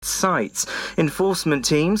sites. Enforcement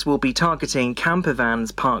teams will be targeting camper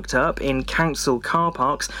vans parked up in council car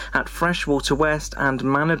parks at Freshwater West and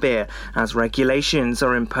Manorbier as regulations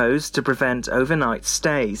are imposed to prevent overnight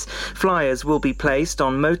stays. Flyers will be placed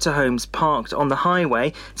on motorhomes parked on the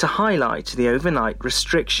highway to highlight the overnight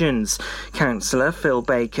restrictions. Councillor Phil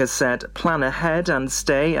Baker said plan ahead and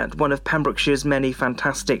stay at one of Pembrokeshire's many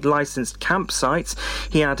fantastic licensed campsites.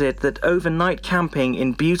 He added that overnight camping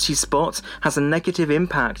in beauty spots has a negative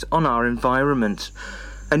impact on our environment.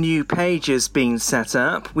 A new page has been set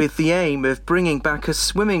up with the aim of bringing back a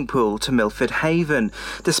swimming pool to Milford Haven.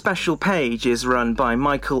 The special page is run by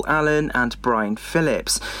Michael Allen and Brian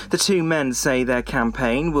Phillips. The two men say their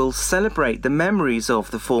campaign will celebrate the memories of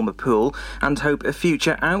the former pool and hope a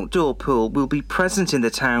future outdoor pool will be present in the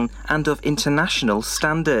town and of international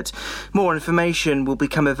standard. More information will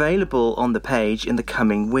become available on the page in the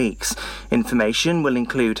coming weeks. Information will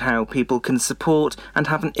include how people can support and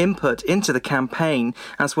have an input into the campaign,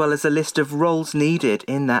 as well as a list of roles needed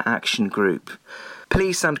in their action group.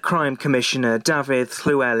 Police and Crime Commissioner David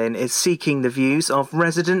Llewellyn is seeking the views of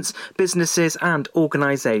residents, businesses and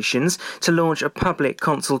organisations to launch a public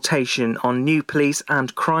consultation on new police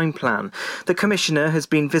and crime plan. The Commissioner has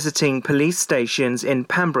been visiting police stations in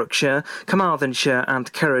Pembrokeshire, Carmarthenshire and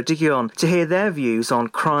Ceredigion to hear their views on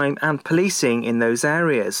crime and policing in those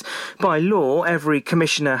areas. By law, every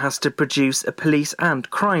Commissioner has to produce a police and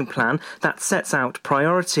crime plan that sets out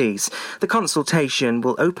priorities. The consultation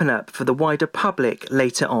will open up for the wider public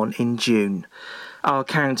later on in June. Our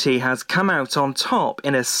county has come out on top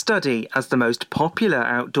in a study as the most popular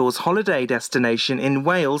outdoors holiday destination in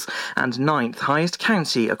Wales and 9th highest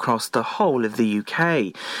county across the whole of the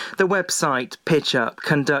UK. The website PitchUp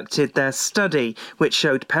conducted their study, which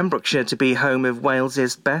showed Pembrokeshire to be home of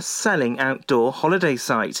Wales's best-selling outdoor holiday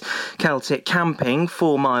site. Celtic Camping,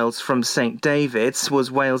 4 miles from St David's,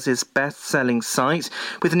 was Wales's best-selling site,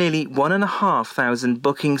 with nearly 1,500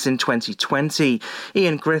 bookings in 2020.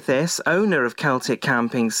 Ian Griffiths, owner of Celtic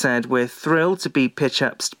Camping, said, "We're thrilled to be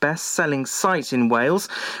PitchUp's best-selling site in Wales.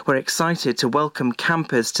 We're excited to welcome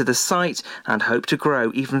campers to the site and hope to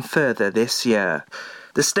grow even further this year."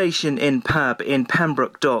 The Station Inn pub in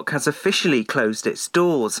Pembroke Dock has officially closed its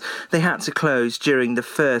doors. They had to close during the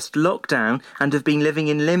first lockdown and have been living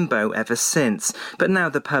in limbo ever since. But now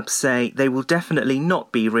the pubs say they will definitely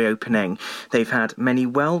not be reopening. They've had many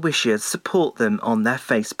well-wishers support them on their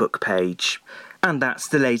Facebook page. And that's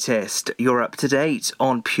the latest. You're up to date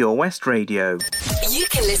on Pure West Radio. You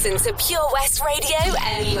can listen to Pure West Radio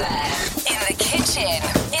anywhere. In the kitchen,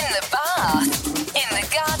 in the bath, in the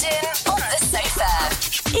garden, on the sofa,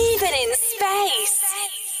 even in space.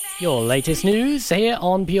 Your latest news here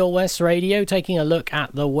on Pure West Radio, taking a look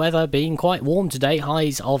at the weather being quite warm today,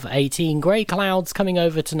 highs of 18. Grey clouds coming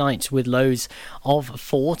over tonight with lows of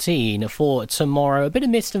 14 for tomorrow. A bit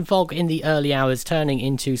of mist and fog in the early hours, turning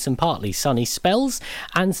into some partly sunny spells,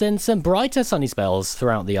 and then some brighter sunny spells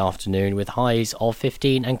throughout the afternoon with highs of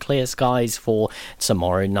 15 and clear skies for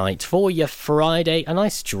tomorrow night. For your Friday, a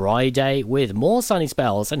nice dry day with more sunny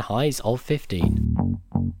spells and highs of 15.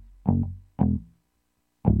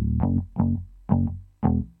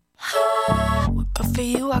 Good for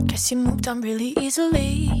you, I guess you moved on really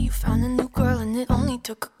easily. You found a new girl and it only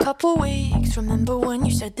took a couple weeks. Remember when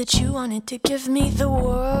you said that you wanted to give me the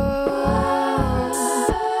world?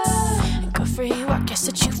 And good for you, I guess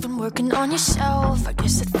that you've been working on yourself. I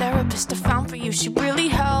guess the therapist I found for you, she really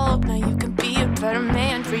helped. Now you can be a better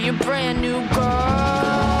man for your brand new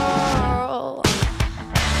girl.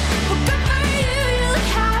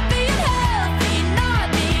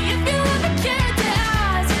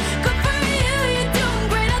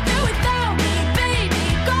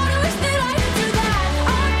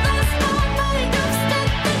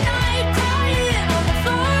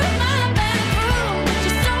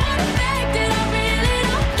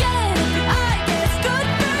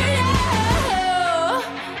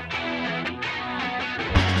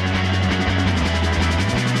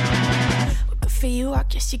 For you, I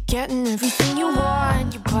guess you're getting everything you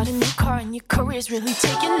want. You bought a new car and your career's really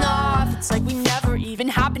taking off. It's like we never even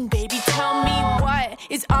happened, baby. Tell me what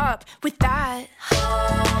is up with that.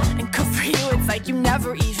 And good for you, it's like you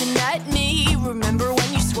never even met me. Remember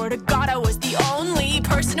when you swore to God I was the only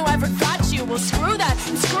person who ever got you? Well, screw that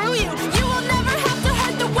and screw you. You will never have to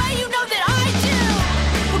hurt the way you know that I do.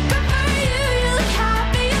 Well, good for you, you look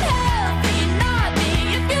happy and healthy. You're not me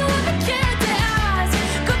if you ever cared to ask.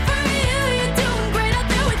 Good for you, you're doing great out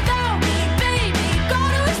there without me, baby.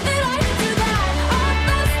 God, I wish that I could do that. All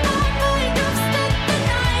last night, night, I've spent the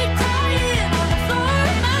night crying on the floor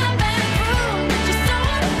of my bedroom. Just so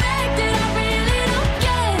unaffected, I really don't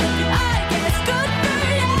get it. I guess good for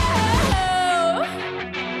you.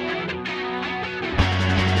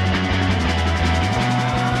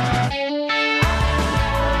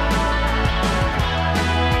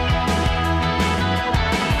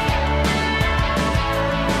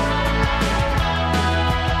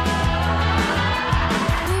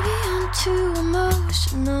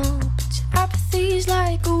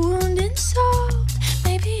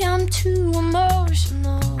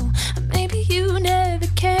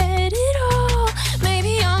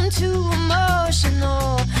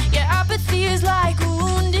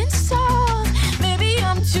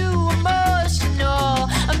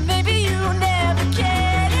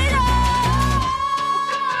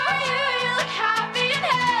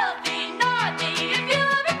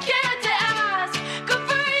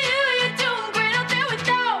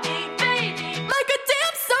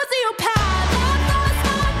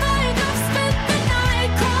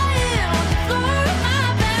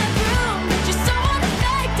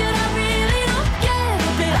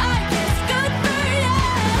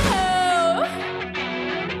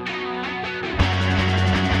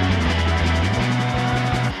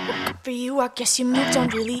 I guess you moved on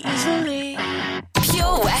really easily.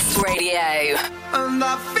 Pure West Radio. And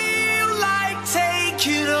I feel like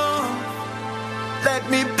taking on. Let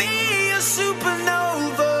me be a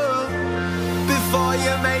supernova before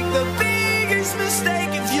you make the biggest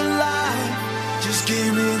mistake of your life. Just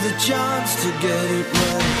give me the chance to get it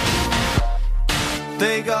right.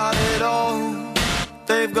 They got it all.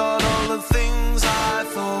 They've got all the things I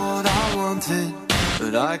thought I wanted,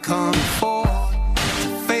 but I can't afford to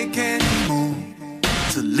fake anymore.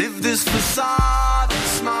 To live this facade and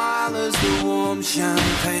smile as the warm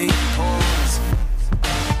champagne pours.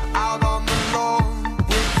 Out on the lawn,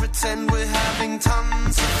 we'll pretend we're having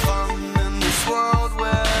tons of fun in this world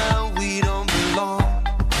where we don't belong.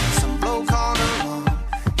 Some bloke on her own,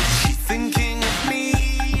 is she thinking of me?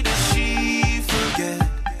 Does she forget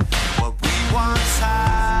what we once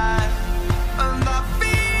had? And I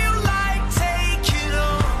feel like taking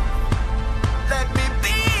on. Let me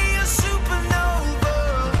be a supernova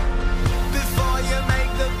before you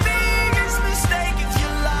make the biggest mistake of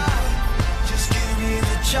your life. Just give me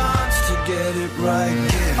the chance to get it right.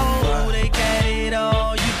 They get it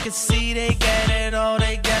all. You can see they get it all.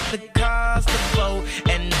 They got the cars, the boat,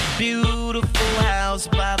 and the beautiful house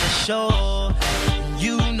by the shore.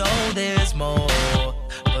 You know there's more,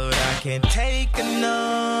 but I can't take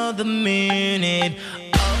another minute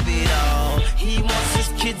of it all. He wants his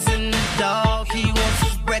kids and the dog. He wants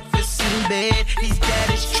his breakfast in bed. He's got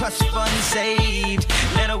his trust fund saved.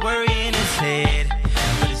 Let a worry in his head,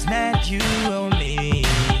 but it's not you or me.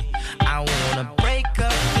 I wanna break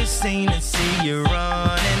up this scene and see you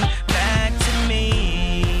running back to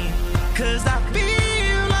me. 'Cause I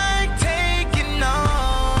feel like taking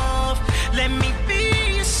off. Let me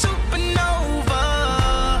be a supernova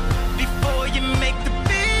before you make the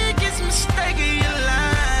biggest mistake of your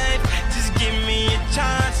life. Just give me a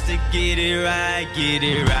chance to get it right, get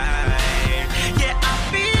it right. Yeah, I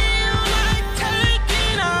feel like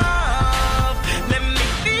taking off. Let me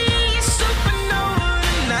be a supernova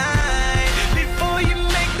tonight before you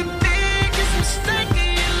make the biggest mistake of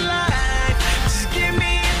your life. Just give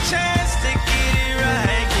me a chance to get it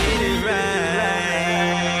right, get it right.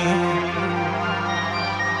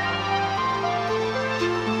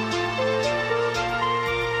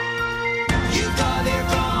 You got it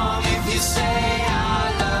wrong if you say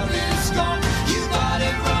our love is gone. You got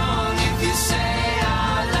it wrong if you say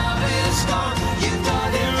our love is gone. You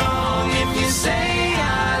got it wrong if you say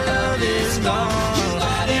our love is gone. You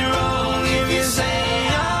got it wrong if you say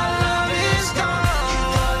our love is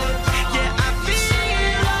gone. Yeah, I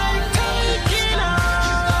feel like taking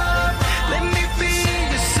off. Let me be a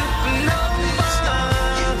supernova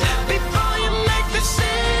before you make the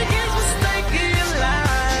biggest mistake of your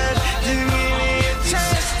life. Just give me a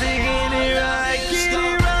chance to get it right, get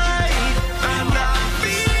it right. And I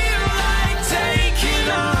feel like taking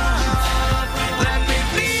off. Let me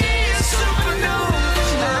be a supernova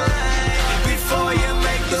tonight before you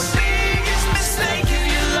make the biggest mistake of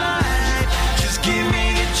your life. Just give me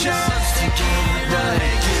the chance to get it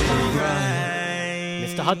right, get it right.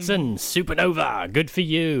 Mr. Hudson, Supernova, Good For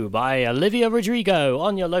You by Olivia Rodrigo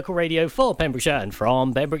on your local radio for Pembrokeshire and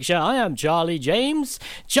from Pembrokeshire. I am Charlie James,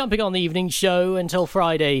 jumping on the evening show until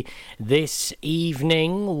Friday this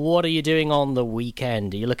evening. What are you doing on the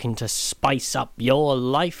weekend? Are you looking to spice up your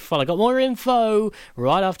life? Well, I got more info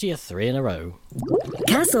right after your 3 in a row.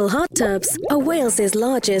 Castle Hot Tubs are Wales's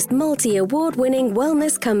largest multi-award-winning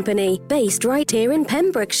wellness company based right here in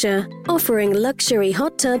Pembrokeshire, offering luxury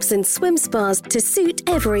hot tubs and swim spas to suit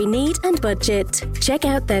every need and budget. Check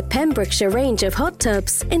out their Pembrokeshire range of hot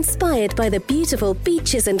tubs inspired by the beautiful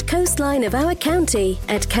beaches and coastline of our county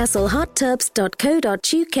at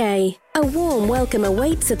castlehottubs.co.uk. A warm welcome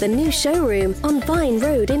awaits at the new showroom on Vine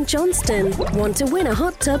Road in Johnston. Want to win a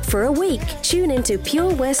hot tub for a week? Tune into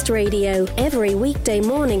Pure West Radio every weekday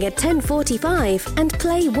morning at 10:45 and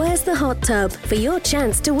play Where's the Hot Tub for your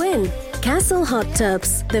chance to win. Castle Hot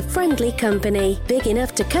Tubs, the friendly company, big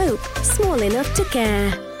enough to cope, small enough to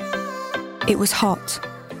care. It was hot,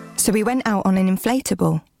 so we went out on an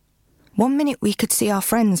inflatable. One minute we could see our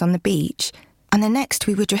friends on the beach, and the next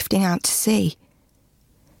we were drifting out to sea.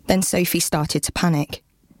 Then Sophie started to panic.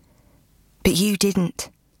 But you didn't.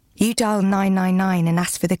 You dialed 999 and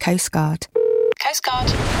asked for the Coast Guard. Coast Guard.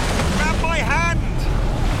 Grab my hand!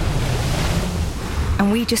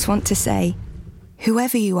 And we just want to say,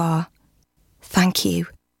 whoever you are, thank you.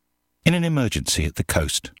 In an emergency at the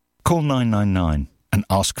coast, call 999 and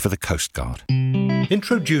ask for the Coast Guard.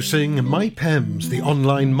 Introducing 8pm, the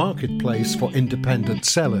online marketplace for independent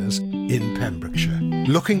sellers, in Pembrokeshire.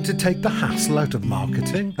 Looking to take the hassle out of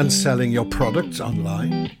marketing and selling your products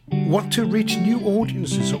online? Want to reach new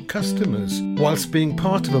audiences or customers whilst being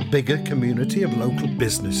part of a bigger community of local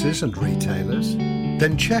businesses and retailers?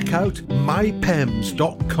 Then check out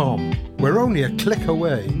mypems.com. We're only a click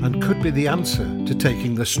away and could be the answer to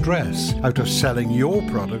taking the stress out of selling your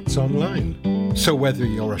products online. So whether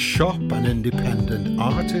you're a shop, an independent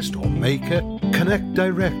artist or maker, connect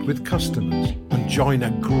direct with customers and join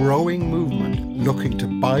a growing movement looking to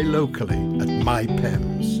buy locally at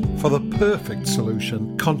MyPems. For the perfect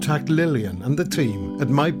solution, contact Lillian and the team at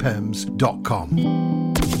mypems.com.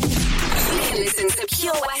 You can listen to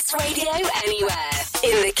Pure West Radio anywhere.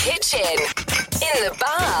 In the kitchen, in the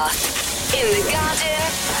bath, in the garden,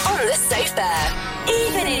 on the sofa,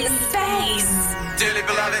 even in space. Dearly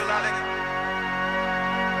beloved,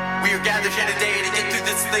 we are gathered here today to get through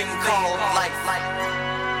this thing called life.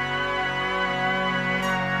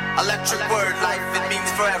 Electric word, life, it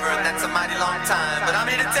means forever, and that's a mighty long time. But I'm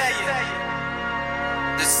here to tell you,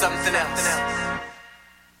 there's something else.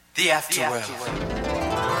 The afterworld.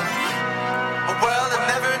 A world of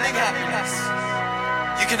never-ending happiness.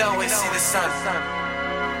 You can always see the sun,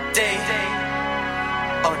 day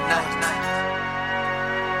or night.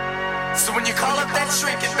 So when you call up that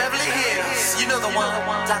shrink in Beverly Hills, you know the one,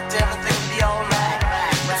 doctor, everything will be alright.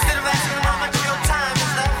 Instead of asking how much of your time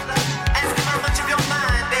is left, ask him how much of your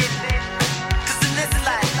mind, baby. Cause in this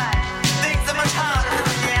life, things are much harder than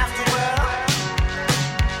in the afterworld.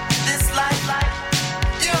 This life,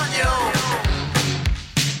 you're on your own.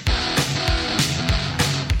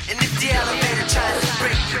 And if the elevator tries to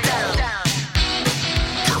break you down,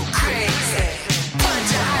 go crazy,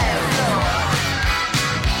 punch a higher floor.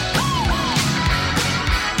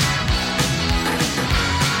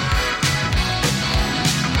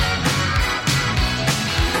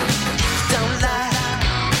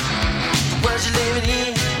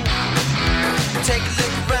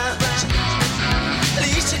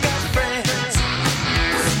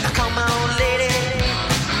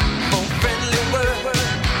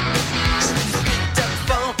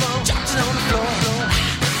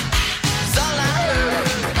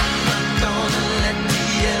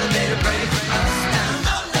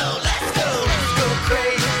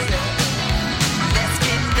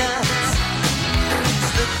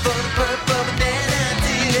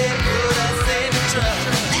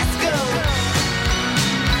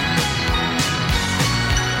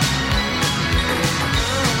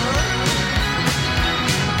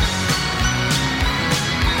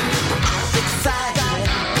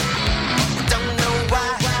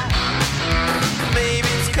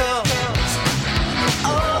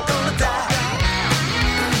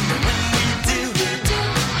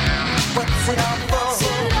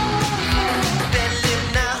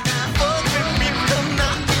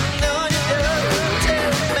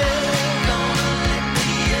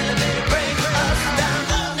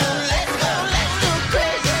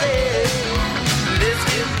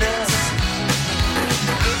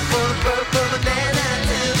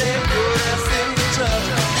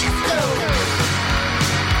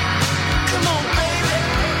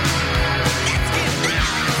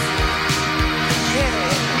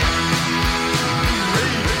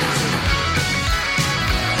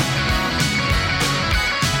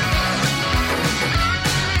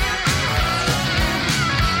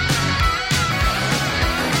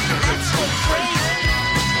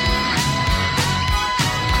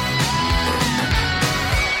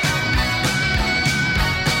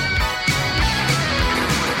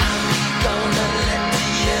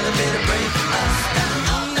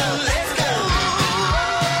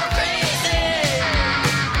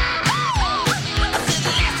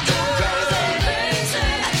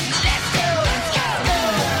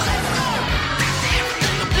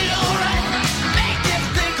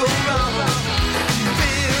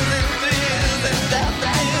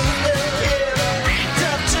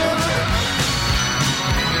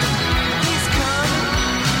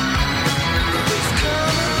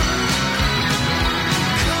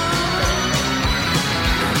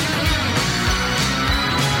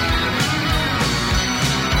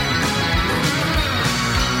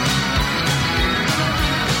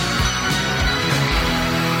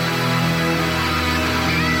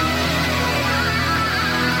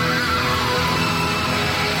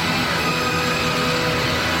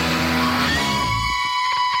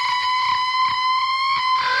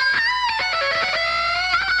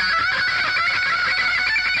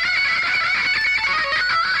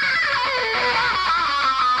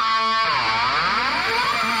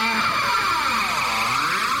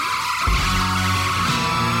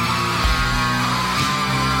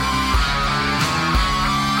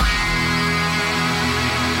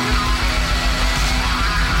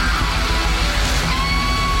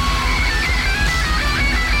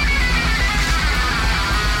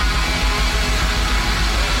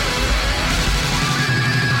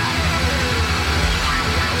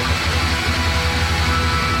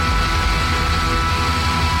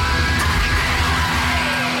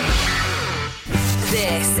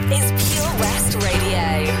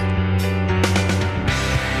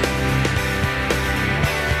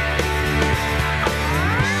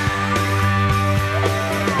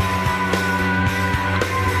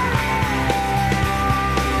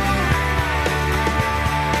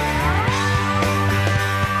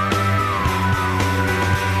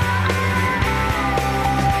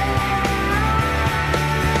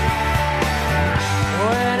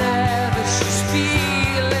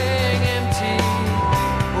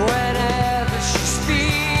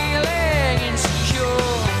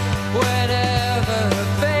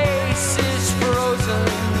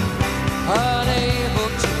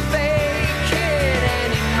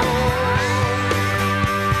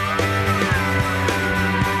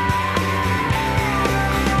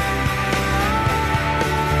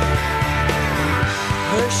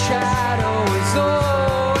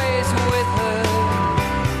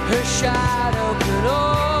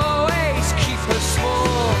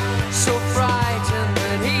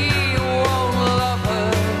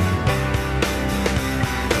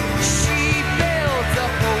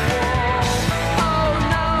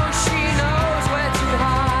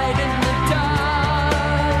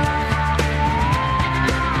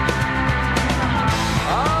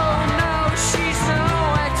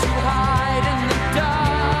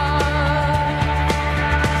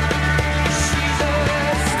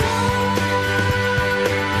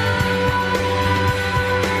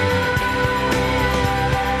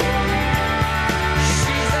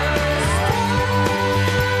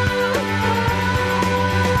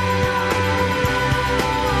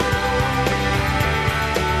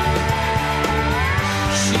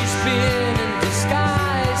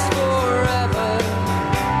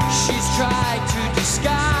 tried to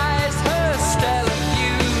disguise her stellar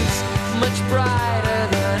views, much brighter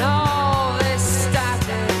than all this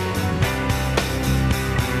static.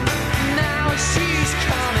 Now she's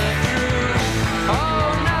coming through. Oh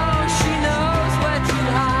no, she knows where to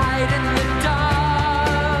hide in the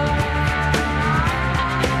dark.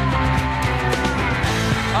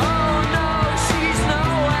 Oh no, she's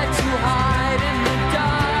nowhere to hide in the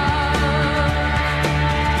dark.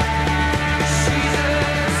 She's a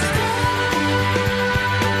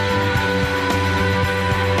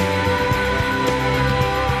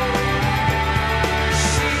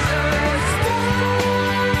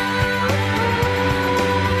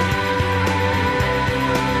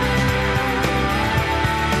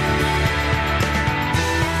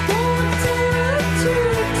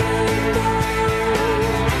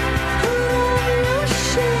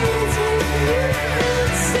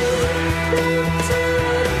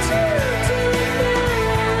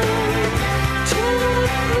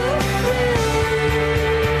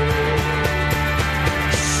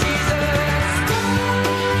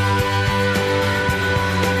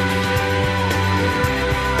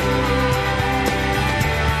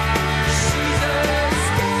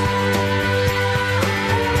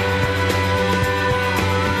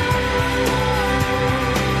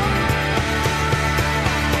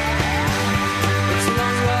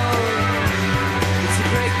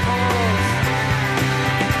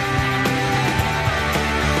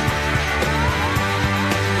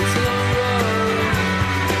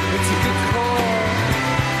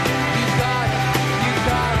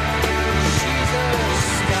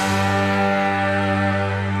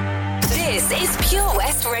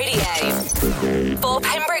for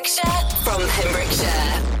Pembrokeshire, from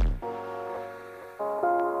Pembrokeshire.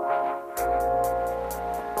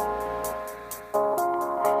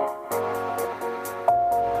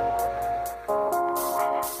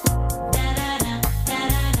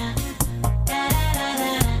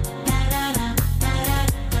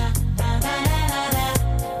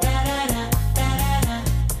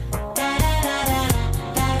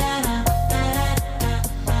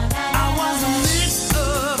 I was mixed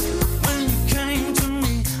up when you came to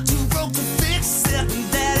me. Two broke the fix it, and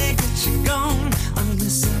daddy got you gone. I'm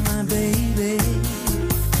missing my baby,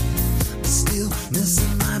 still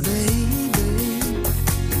missing my baby.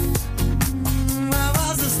 I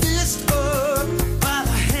was stitched up by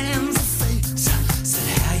the hands of fate. Said,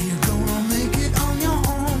 how you gonna make it on your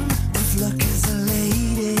own if luck is a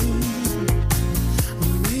lady?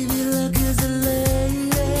 Maybe luck is a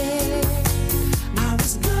lady. I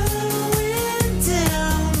was going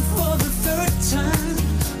down for the third time.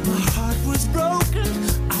 My heart was broken.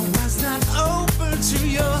 I was not open to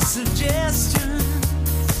your suggestion.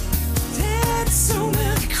 Had so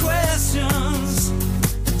many questions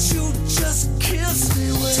that you just kissed me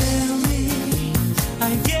with. Tell me,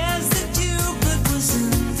 I guess that Cupid was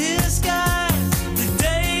in disguise. The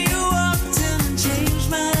day you walked in and changed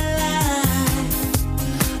my life.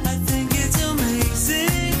 I think it's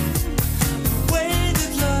amazing the way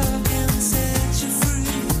that love can set you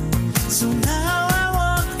free. So now I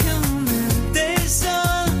walk in the midday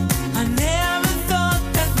sun. I never thought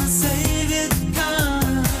that my Savior'd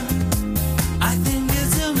come. I think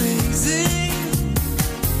it's amazing.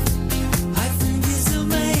 I think it's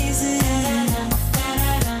amazing.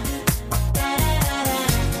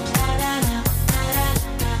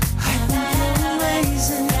 I think you're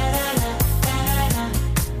amazing.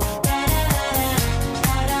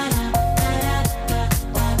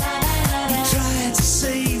 You tried to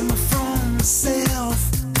save me from myself.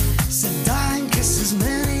 Said dying kiss as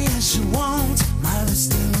many as you want. My love's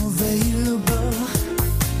still available,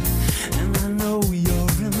 and I know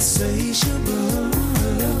you're insatiable.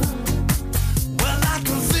 Well, like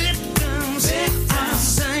a victim of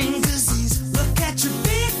same disease. Look at your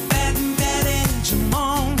big bad and bad engine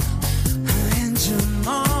mom. Engine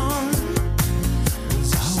mom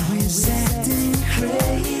was always acting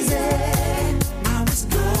crazy. I was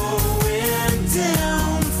going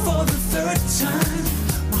down for the third time.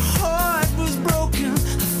 My heart was broken. I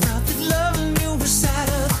thought that loving you was out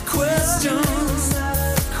of the question.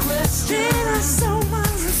 Then I saw my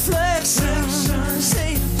reflection.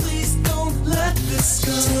 Say, please don't let this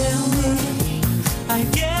go. Tell me, I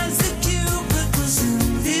guess that Cupid was in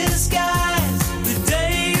disguise. The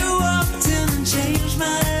day you walked in and changed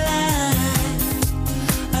my life.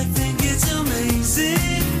 I think it's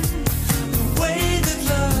amazing the way that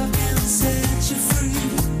love can set you free.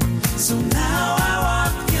 So now I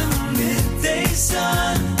walk in the midday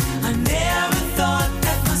sun. I never thought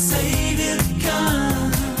that my Savior'd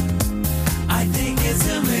come. I think it's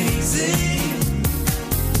amazing.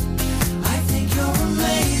 I think you're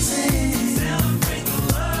amazing.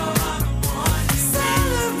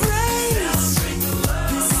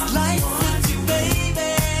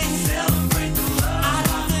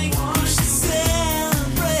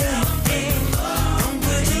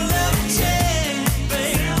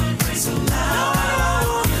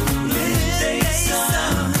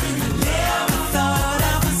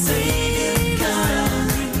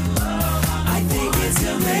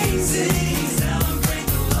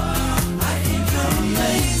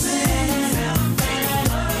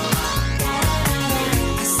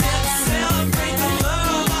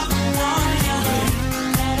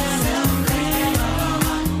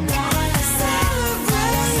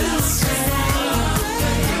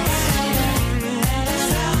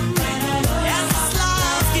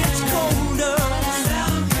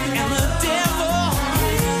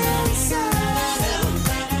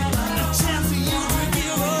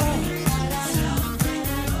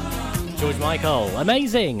 Musical,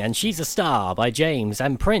 Amazing, and She's a Star by James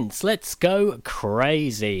and Prince. Let's go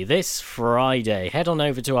crazy this Friday. Head on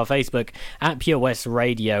over to our Facebook at Pure West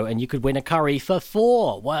Radio and you could win a curry for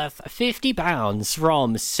 4 worth £50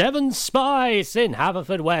 from 7 Spice in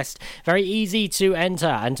Haverfordwest. Very easy to enter,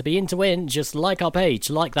 and to be in to win, just like our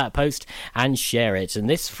page, like that post and share it. And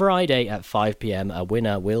this Friday at 5 p.m, a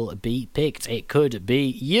winner will be picked. It could be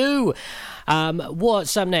you.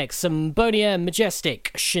 What's up next? Some Boney M,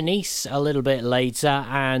 Majestic, Shanice a little bit later,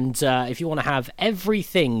 and if you want to have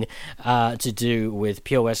everything to do with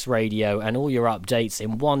Pure West Radio and all your updates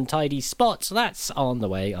in one tidy spot, that's on the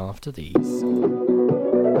way after these.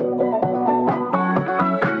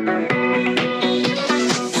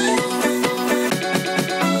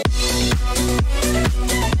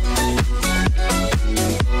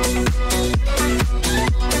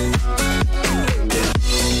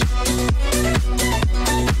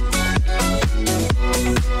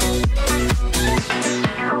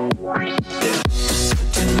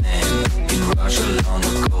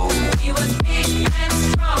 He was big and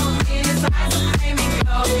strong in his eyes of flaming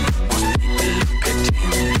glow.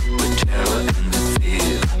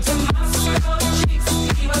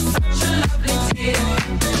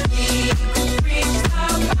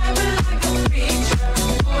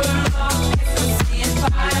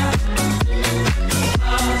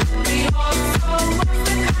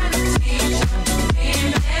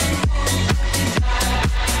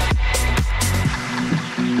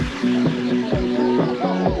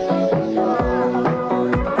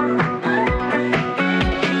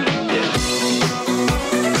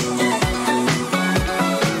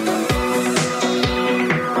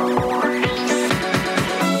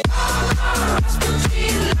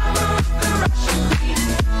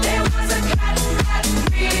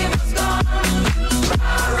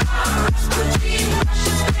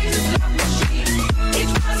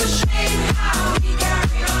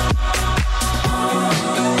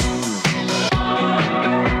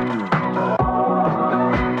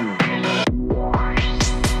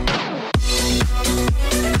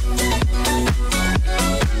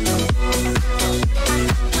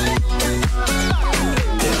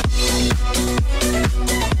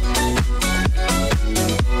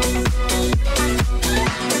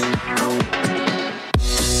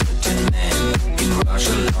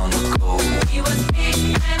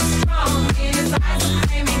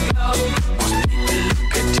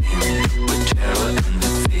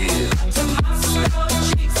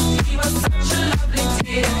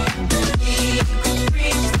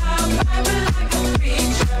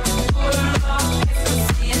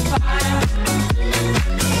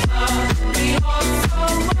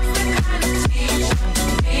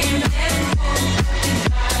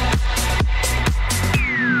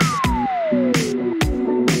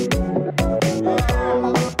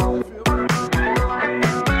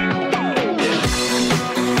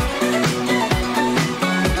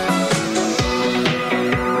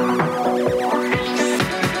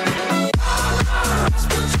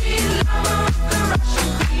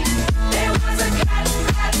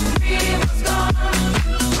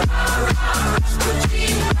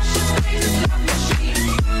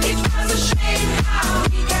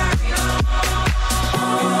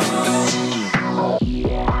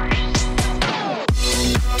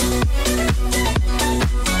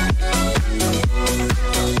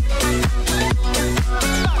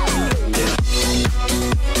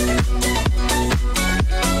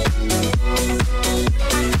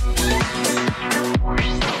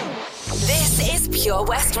 Pure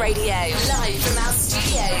West Radio, live from our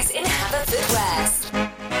studios in Haverfordwest.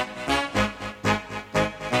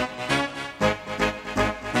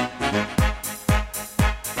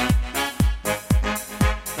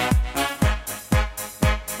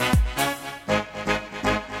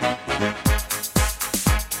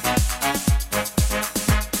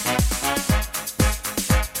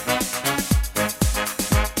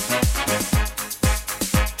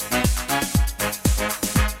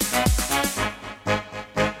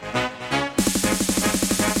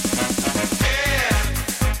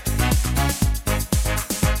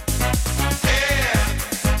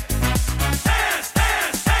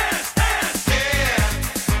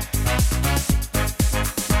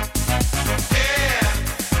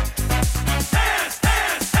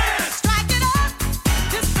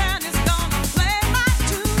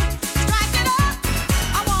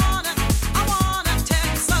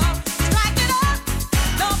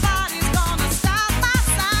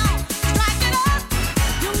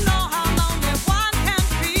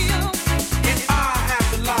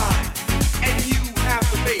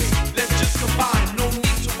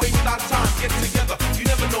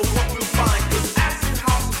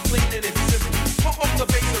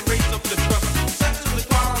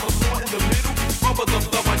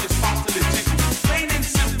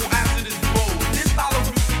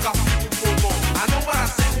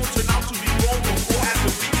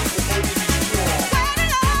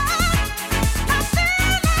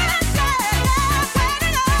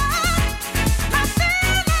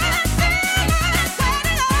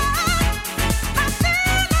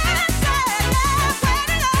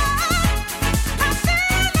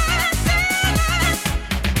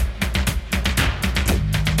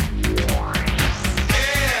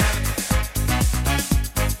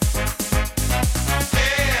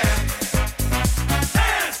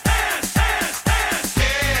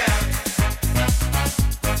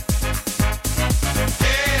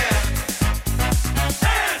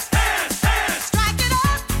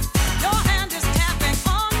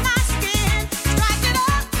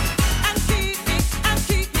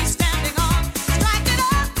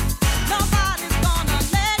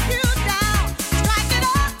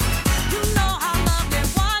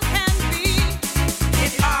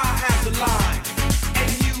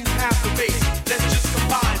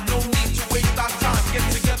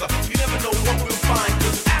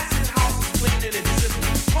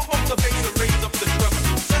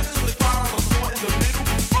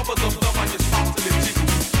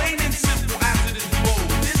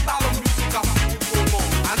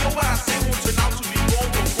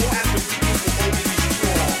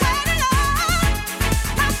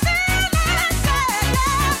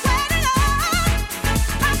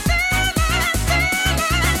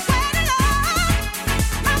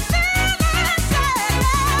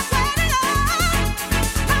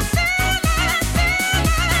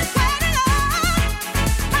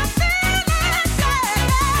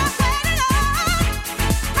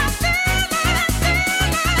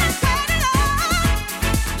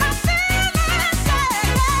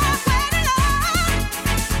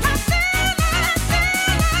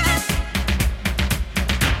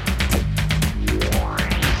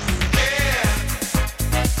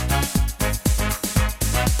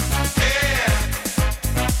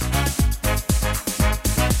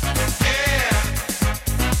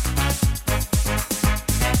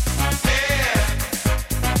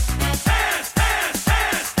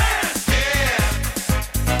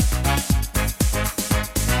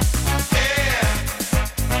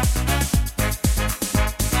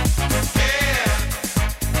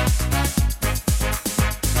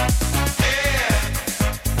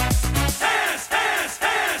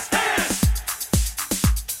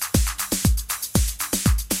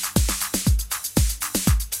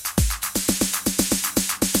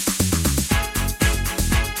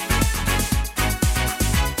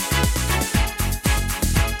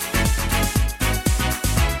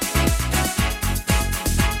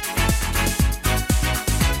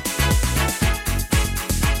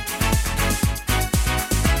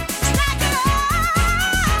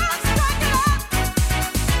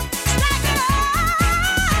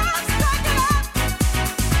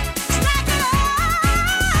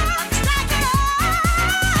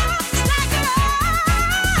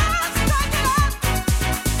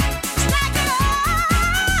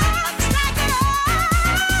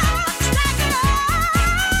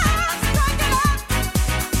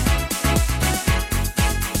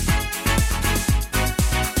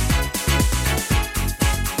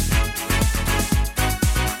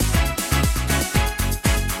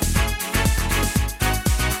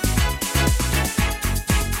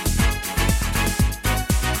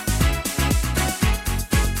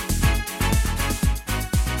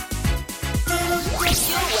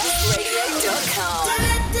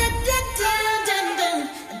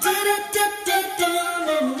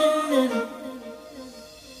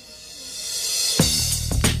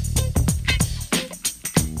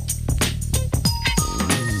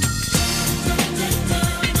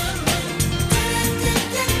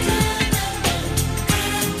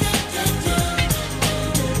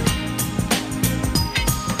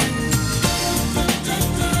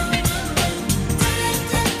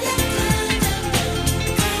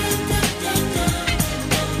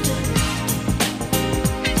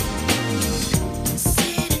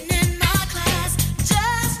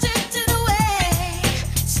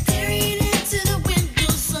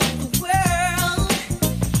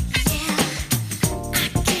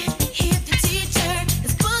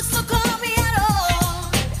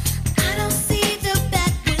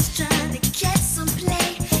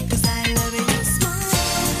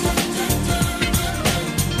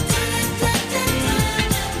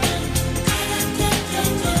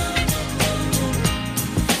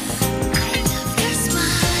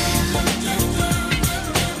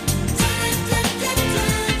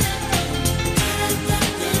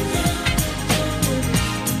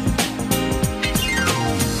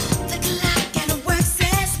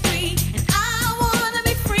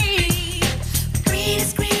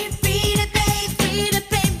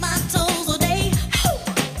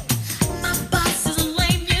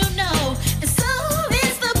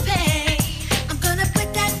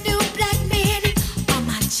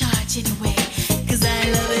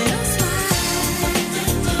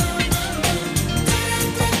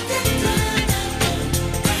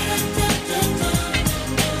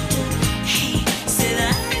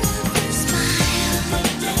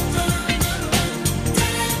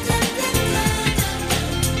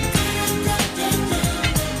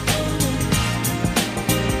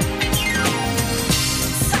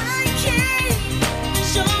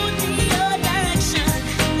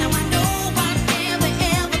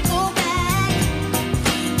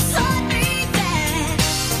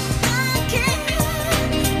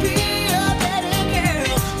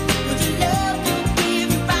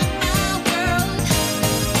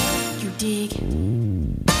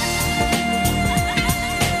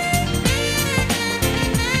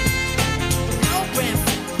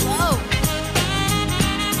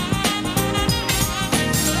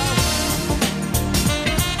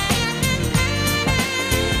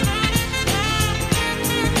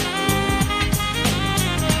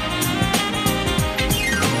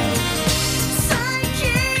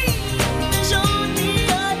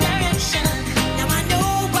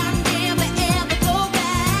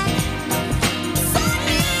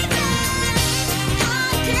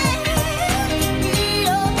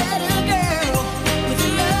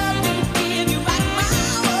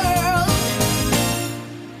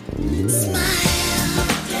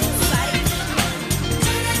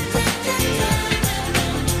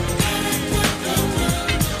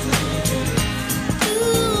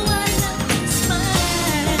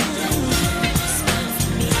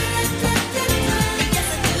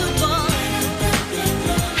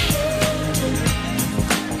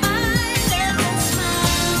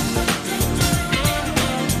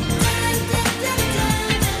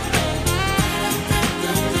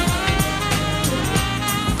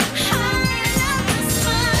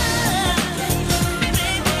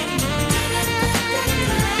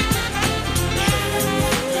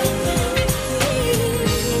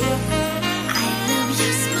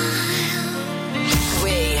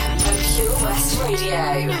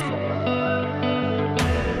 Radio.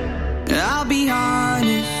 I'll be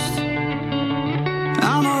honest,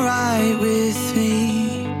 I'm alright with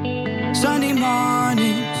me. Sunday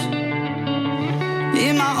mornings,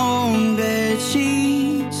 in my own bed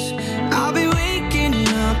sheets, I'll be waking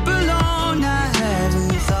up alone. I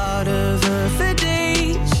haven't thought of her for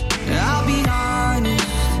days. I'll be honest,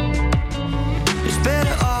 it's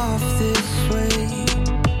better off this way.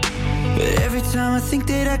 But every time I think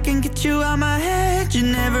that I can get you out my head, you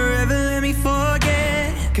never ever let me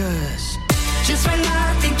forget. 'Cause just when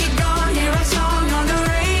I think you're gone, hear a song on the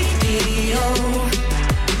radio.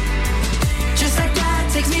 Just like that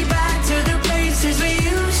takes me back to the places we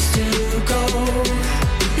used to go.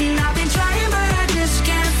 And I've been trying but I just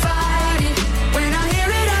can't fight it. When I hear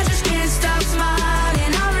it I just can't stop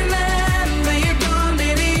smiling. I remember you're gone,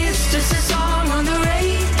 baby, it's just a song on the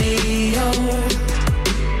radio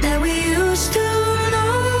that we used to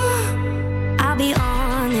know. I'll be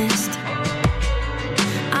honest,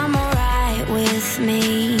 I'm alright with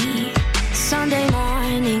me. Sunday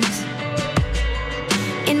mornings,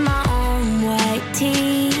 in my own white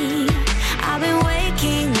tee, I've been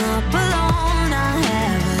waking up alone. I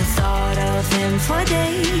haven't thought of him for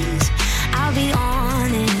days. I'll be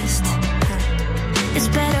honest, it's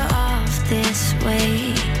better off this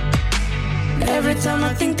way. Every time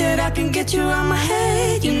I think that I can get you out my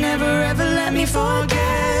head, you never ever let me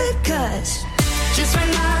forget. 'Cause just when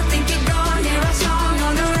I think you're gone, hear a song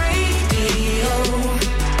on the radio.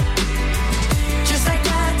 Just like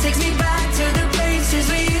that takes me back to the places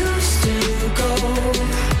we used to go.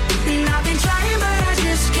 And I've been trying but I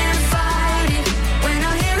just can't fight it. When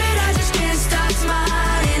I hear it I just can't stop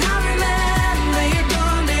smiling. I remember you're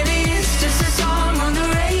gone, baby, it's just a song on the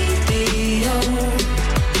radio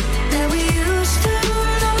that we used to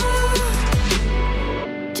know.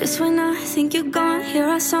 Just when I think you're gone, hear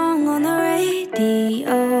a song on the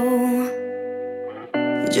radio.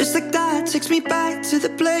 Just like that takes me back to the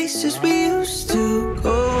places we used to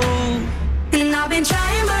go. And I've been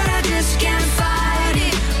trying but I just can't fight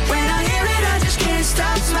it. When I hear it I just can't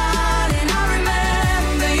stop smiling. I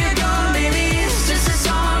remember you're gone, baby, it's just a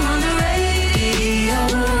song on the radio.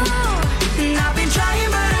 And I've been trying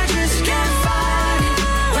but I just can't fight it.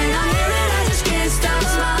 When I hear it I just can't stop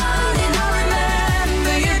smiling. I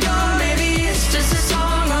remember you're gone, baby, it's just a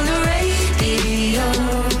song on the radio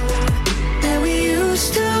that we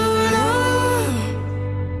used to know.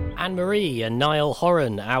 Anne-Marie and Niall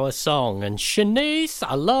Horan, Our Song, and Shanice,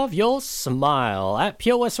 I Love Your Smile. At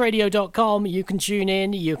purewestradio.com you can tune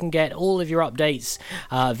in, you can get all of your updates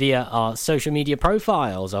via our social media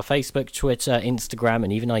profiles, our Facebook, Twitter, Instagram,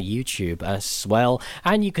 and even our YouTube as well.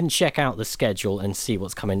 And you can check out the schedule and see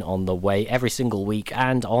what's coming on the way every single week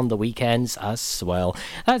and on the weekends as well.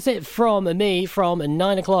 That's it from me from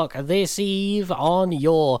 9 o'clock this eve on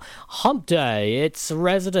your hump day. It's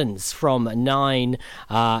Residents from 9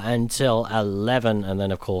 until 11, and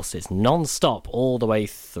then of course it's non-stop all the way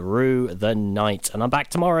through the night, and I'm back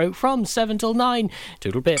tomorrow from 7 till 9.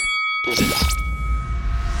 Toodle pip.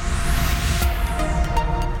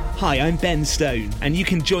 Hi, I'm Ben Stone, and you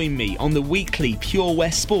can join me on the weekly Pure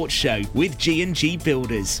West Sports Show with G&G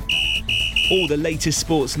Builders. All the latest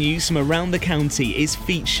sports news from around the county is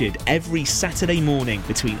featured every Saturday morning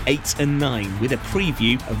between 8 and 9 with a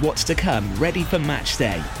preview of what's to come ready for match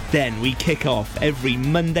day. Then we kick off every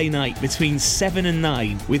Monday night between 7 and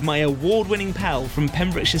 9 with my award-winning pal from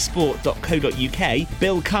pembrokeshiresport.co.uk,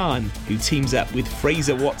 Bill Kahn, who teams up with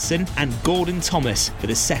Fraser Watson and Gordon Thomas for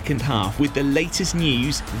the second half with the latest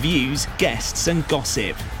news, views, guests and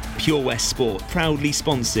gossip. Pure West Sport, proudly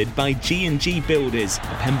sponsored by G&G Builders,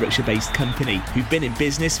 a Pembrokeshire-based company who've been in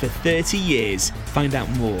business for 30 years. Find out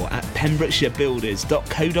more at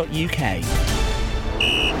pembrokeshirebuilders.co.uk.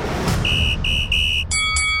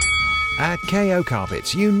 At KO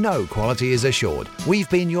Carpets, you know quality is assured. We've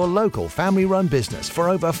been your local family-run business for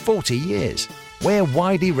over 40 years. We're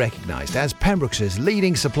widely recognised as Pembrokeshire's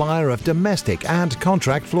leading supplier of domestic and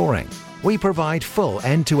contract flooring. We provide full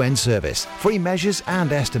end-to-end service, free measures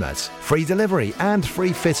and estimates, free delivery and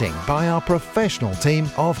free fitting by our professional team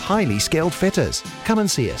of highly skilled fitters. Come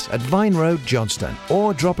and see us at Vine Road, Johnston,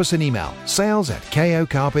 or drop us an email,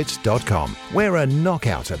 sales@kocarpets.com. We're a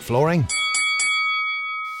knockout at flooring.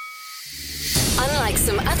 Unlike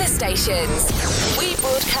some other stations, we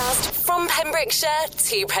broadcast from Pembrokeshire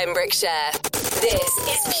to Pembrokeshire. This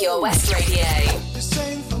is Pure West Radio. This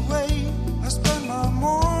ain't the way I spend my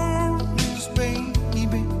mornings, baby.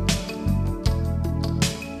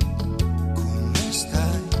 ¿Cómo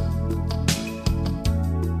estás?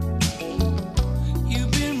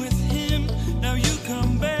 You've been with him, now you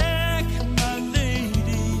come back, my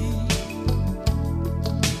lady.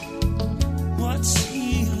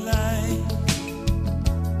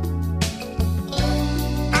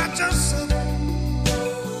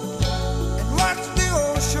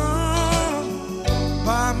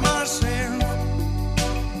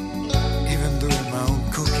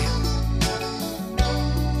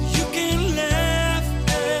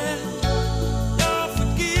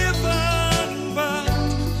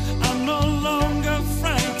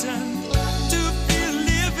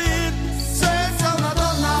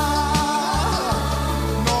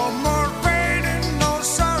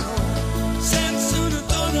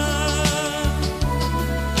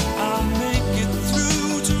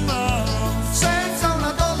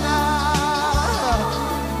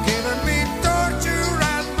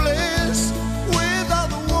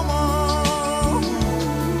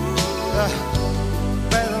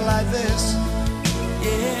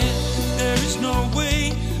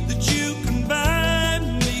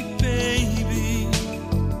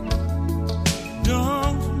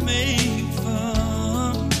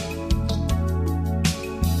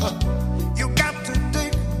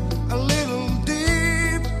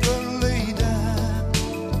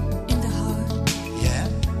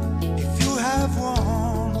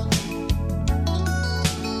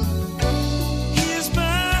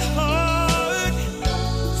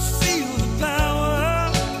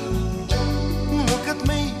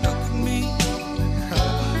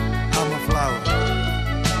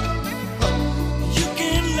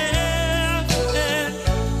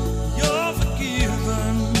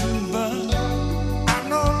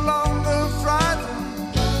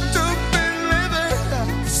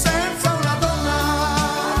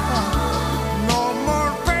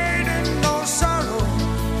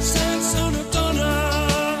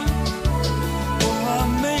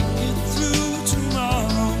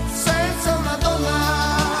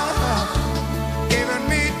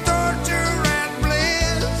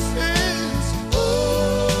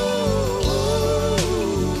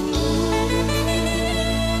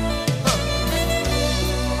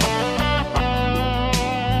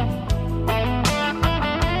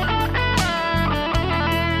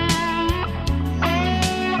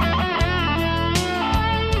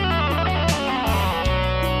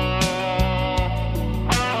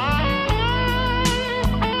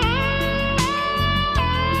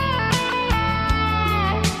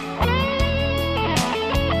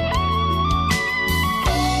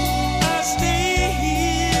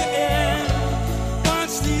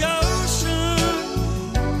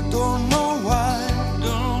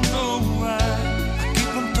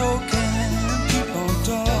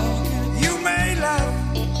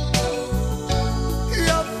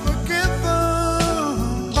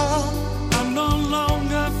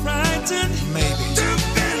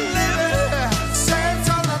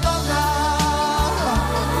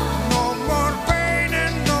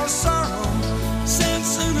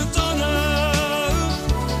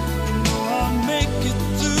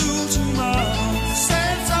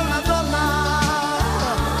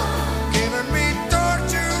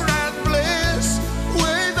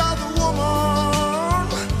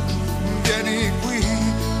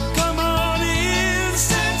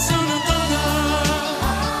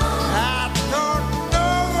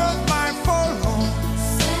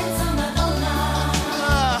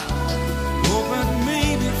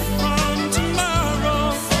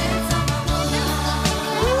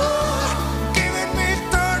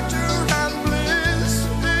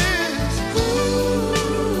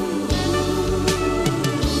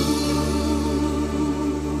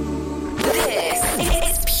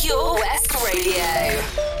 Radio.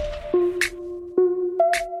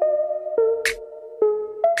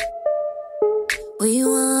 We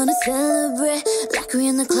wanna celebrate like we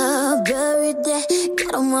in the club every day.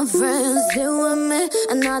 Got all my friends here with me,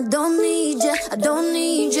 and I don't need you, I don't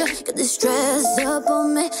need you. Got this stress up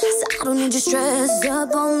on me, so I don't need you stress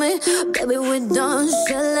up on me. Baby, we're done,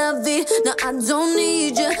 c'est la vie. No, I don't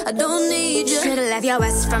need you, I don't need you. Should've left your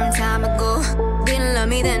ass from time ago. Didn't love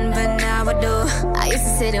me then, but now I do. I used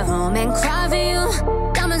to sit at home and cry for you.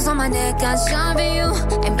 Diamonds on my neck, I shine for you.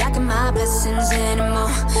 Ain't blocking my blessings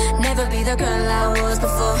anymore. Never be the girl I was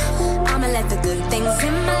before. I'ma let the good things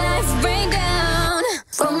in my life rain down.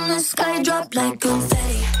 From the sky, drop like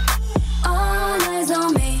confetti. All eyes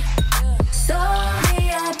on me, so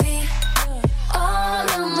VIP. All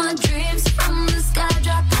of my dreams from the sky,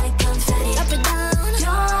 drop like confetti. Up and down,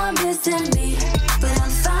 you're missing me, but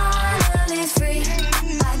I'm finally free.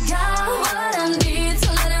 I got what I need, so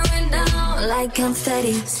let it rain down like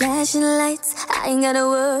confetti. Flashing lights, I ain't gotta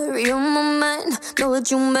worry on my mind. Know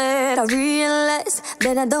what you meant, I realize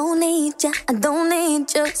that I don't need you, I don't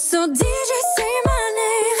need you. So DJ, say my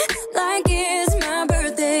name like it's my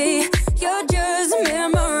birthday. You're just a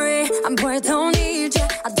memory, I'm poor, don't need you,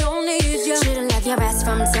 I don't need you. Should've left your ass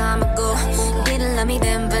from time ago. Didn't love me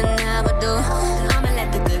then, but now I do. I'ma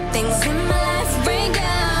let the good things in my life rain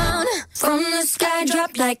down. From the sky,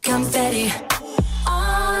 drop like confetti.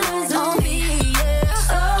 All eyes on me.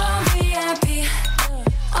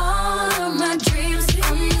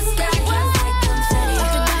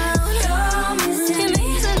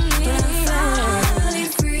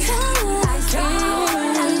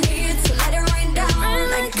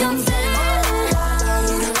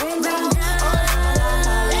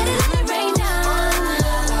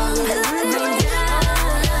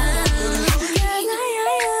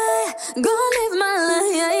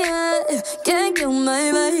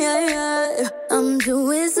 I'm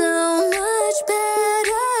doing so much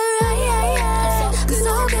better.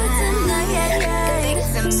 So good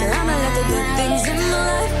tonight. So I'ma let the good things in my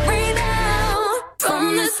life rain down. From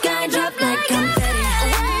the sky, drop like confetti.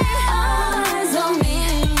 All eyes on me,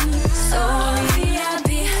 so VIP.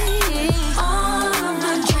 All of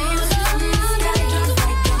my dreams from the sky, drop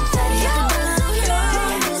like confetti.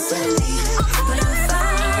 You're missing me, but I'm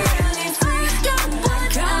finally free. I got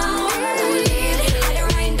what I need, let it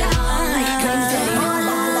rain down like confetti.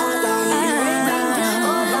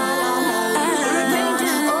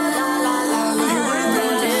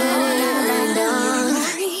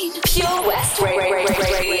 Pure West Radio.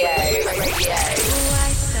 Why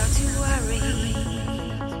start to worry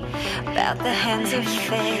about the hands of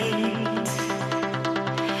fate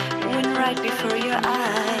when right before your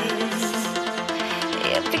eyes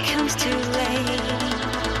it becomes too late?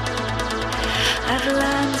 I've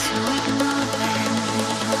learned to ignore them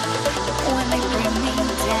when they bring me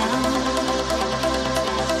down.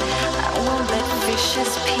 I won't let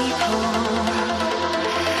vicious people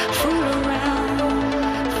fool around.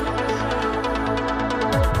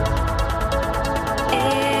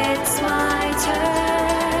 It's my turn.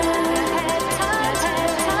 It's my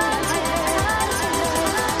turn.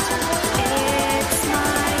 It's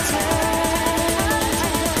my turn. It's my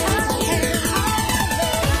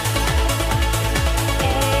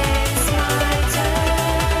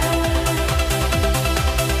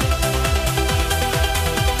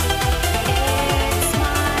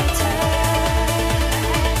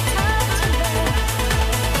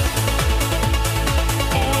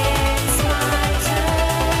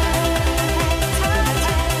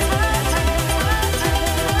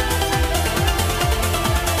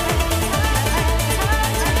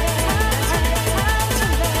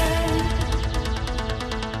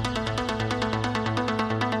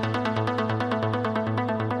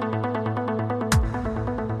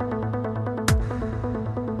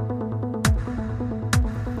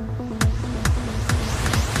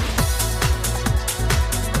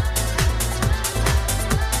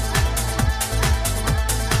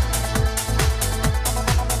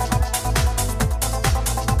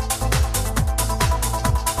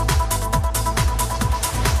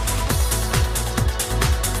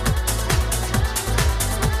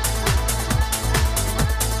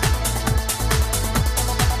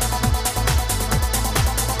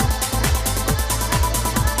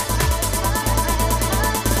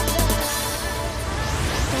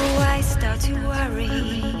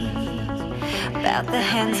about the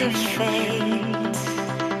hands of fate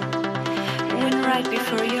when right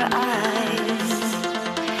before your eyes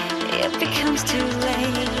it becomes too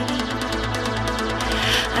late.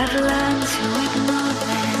 I've learned to ignore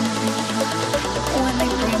them when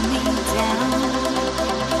they bring me down.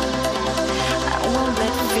 I won't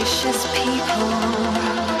let vicious people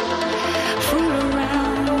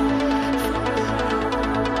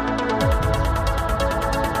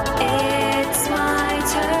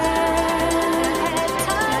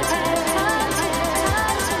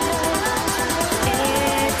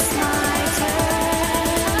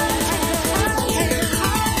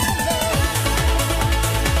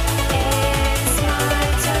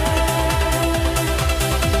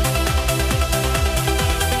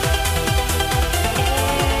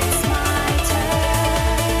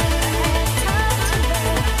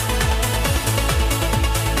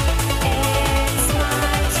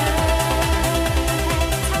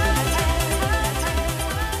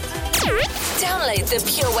the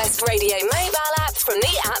Pure West Radio mobile app from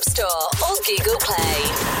the App Store or Google Play.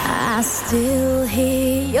 I still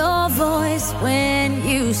hear your voice when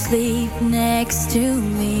you sleep next to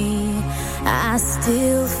me. I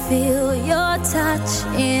still feel your touch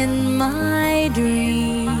in my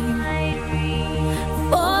dream.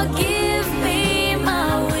 Forgive me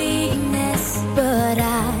my weakness, but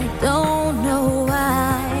I don't know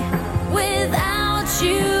why. Without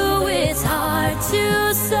you, it's hard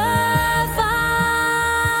to survive.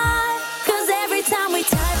 'Cause every time we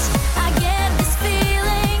touch, I get this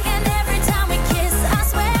feeling, and every time we kiss, I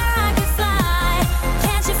swear I could fly.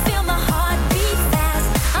 Can't you feel my heart beat fast?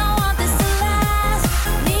 I want this to last.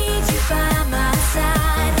 Need you by my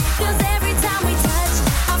side. 'Cause every time we touch,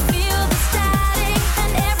 I feel the static,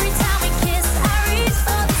 and every time we kiss, I reach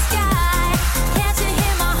for the sky. Can't you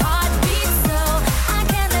hear my heart beat? So I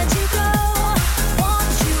can't let you go.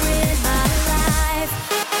 Want you in my life.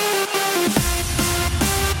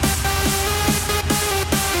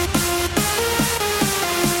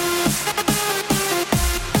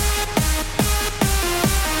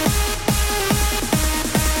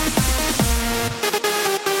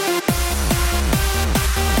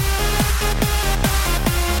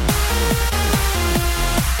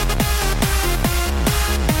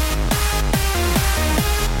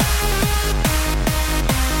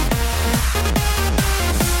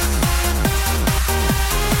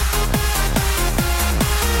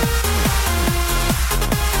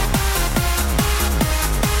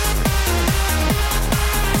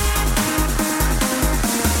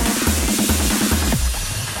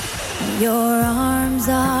 Your arms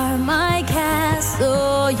are my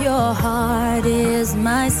castle, your heart is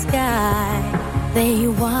my sky. They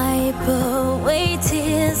wipe away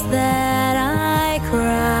tears that I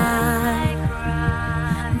cry.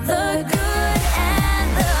 The good and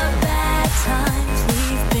the bad times,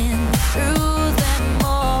 we've been through them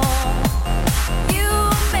all. You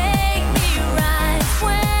make me rise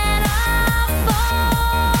when I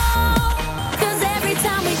fall. 'Cause every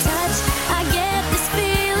time we touch, I get this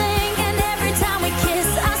feeling, and every time we kiss,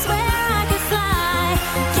 I swear I could fly.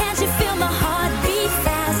 Can't you feel my heart beat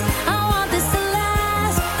fast? I want this to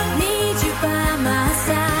last. Need you by my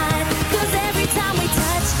side. 'Cause every time we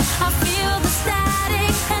touch, I feel the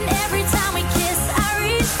static, and every time we kiss, I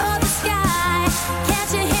reach for the sky. Can't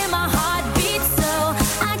you hear my heart beat? So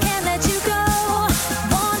I can't let you go.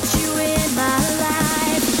 Want you in my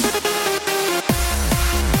life.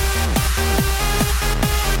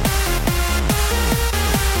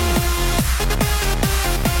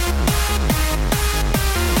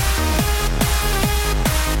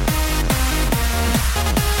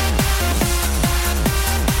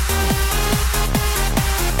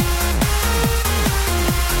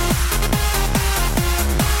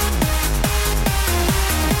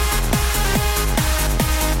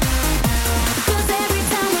 Cause every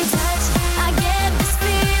time we touch, I get this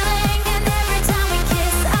feeling, and every time we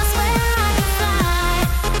kiss, I swear I could fly.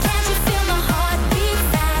 Can't you feel my heart beat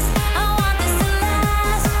fast? I want this to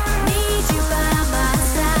last. Need you by my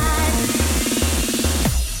side.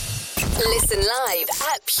 Listen live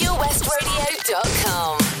at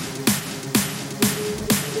purewestradio.com.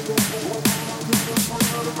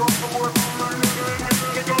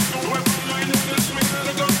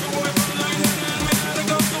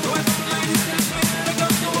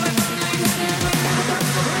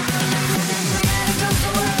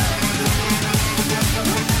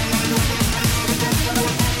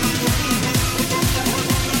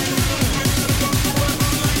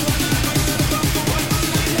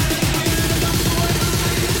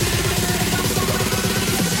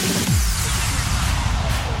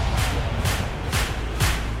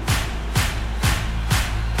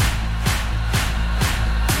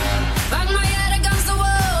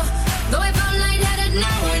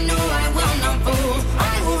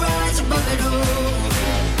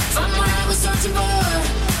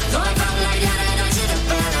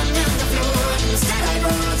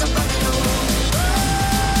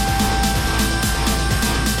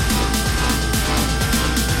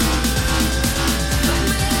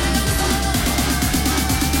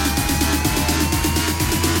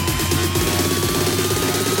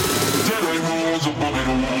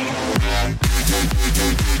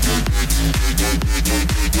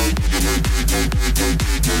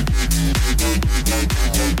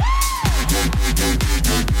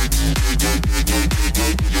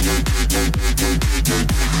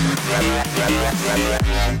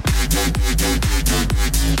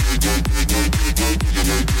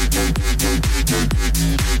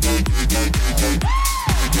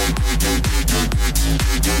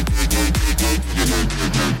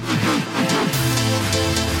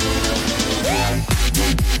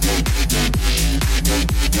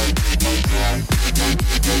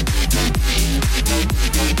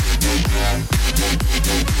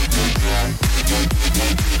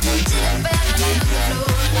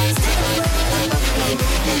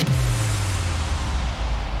 I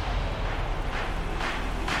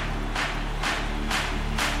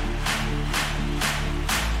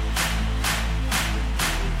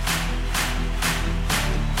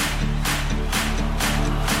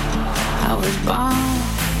was bound,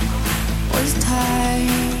 was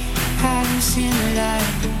tired, hadn't seen the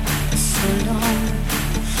light so long.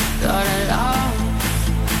 Thought I lost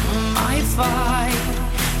my fight,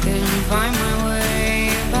 didn't find my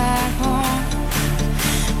way back home.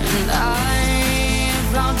 And I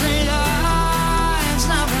felt the light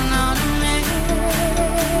snapping out of me.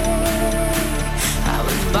 I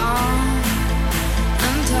was bound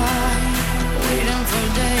and tired, waiting for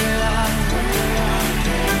daylight.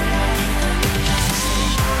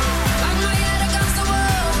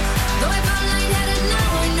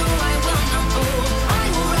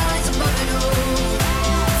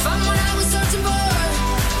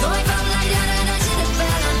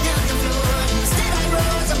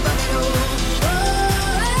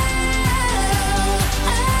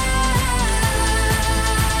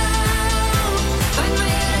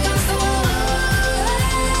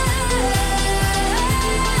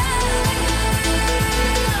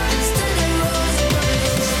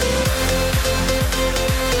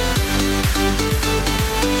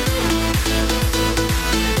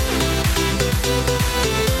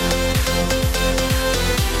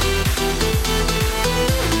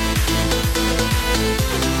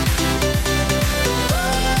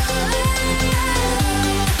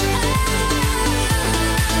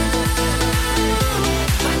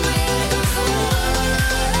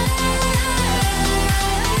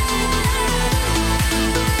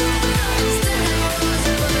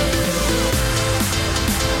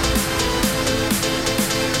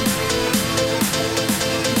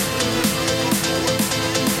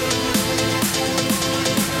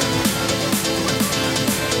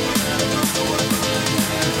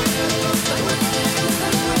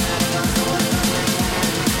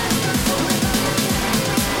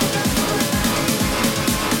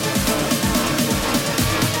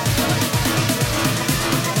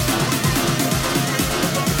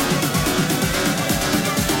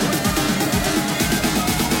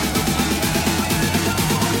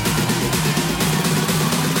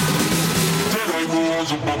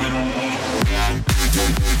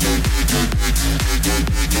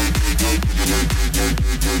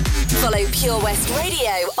 Follow Pure West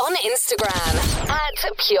Radio on Instagram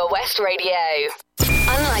at Pure West Radio.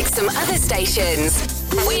 Unlike some other stations,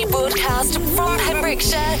 we broadcast from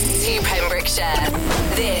Pembrokeshire to Pembrokeshire.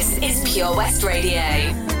 This is Pure West Radio.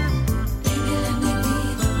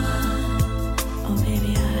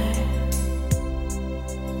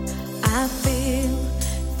 I feel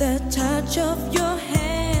the touch of your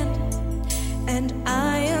hand, and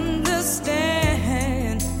I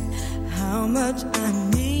understand how much I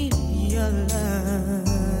need your love.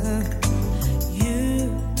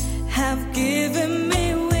 You have given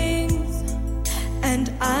me wings,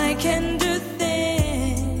 and I can